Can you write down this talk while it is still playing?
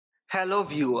Hello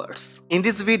viewers, in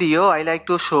this video I like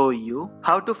to show you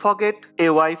how to forget a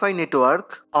Wi-Fi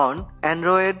network on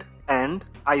Android and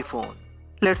iPhone.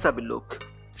 Let's have a look.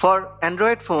 For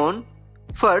Android phone,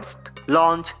 first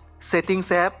launch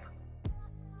Settings app,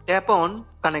 tap on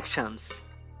Connections,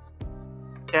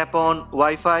 tap on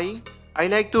Wi-Fi. I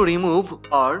like to remove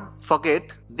or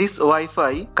forget this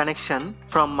Wi-Fi connection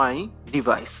from my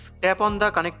device. Tap on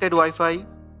the connected Wi-Fi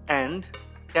and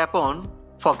tap on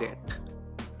Forget.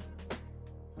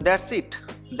 That's it.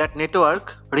 That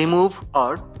network remove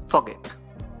or forget.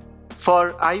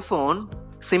 For iPhone,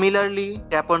 similarly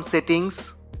tap on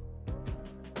Settings,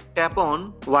 tap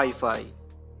on Wi-Fi.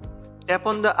 Tap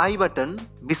on the I button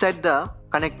beside the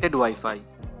connected Wi-Fi.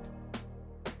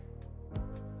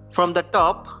 From the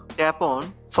top, tap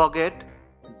on Forget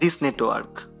this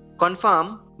network.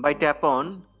 Confirm by tap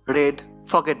on red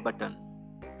Forget button.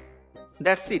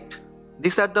 That's it.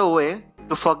 These are the way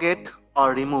to forget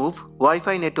or remove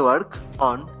Wi-Fi network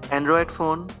on Android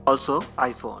phone, also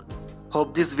iPhone.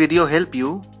 Hope this video help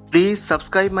you. Please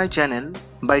subscribe my channel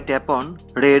by tap on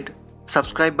red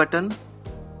subscribe button.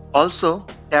 Also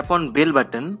tap on bell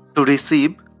button to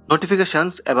receive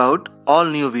notifications about all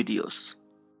new videos.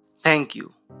 Thank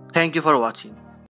you. Thank you for watching.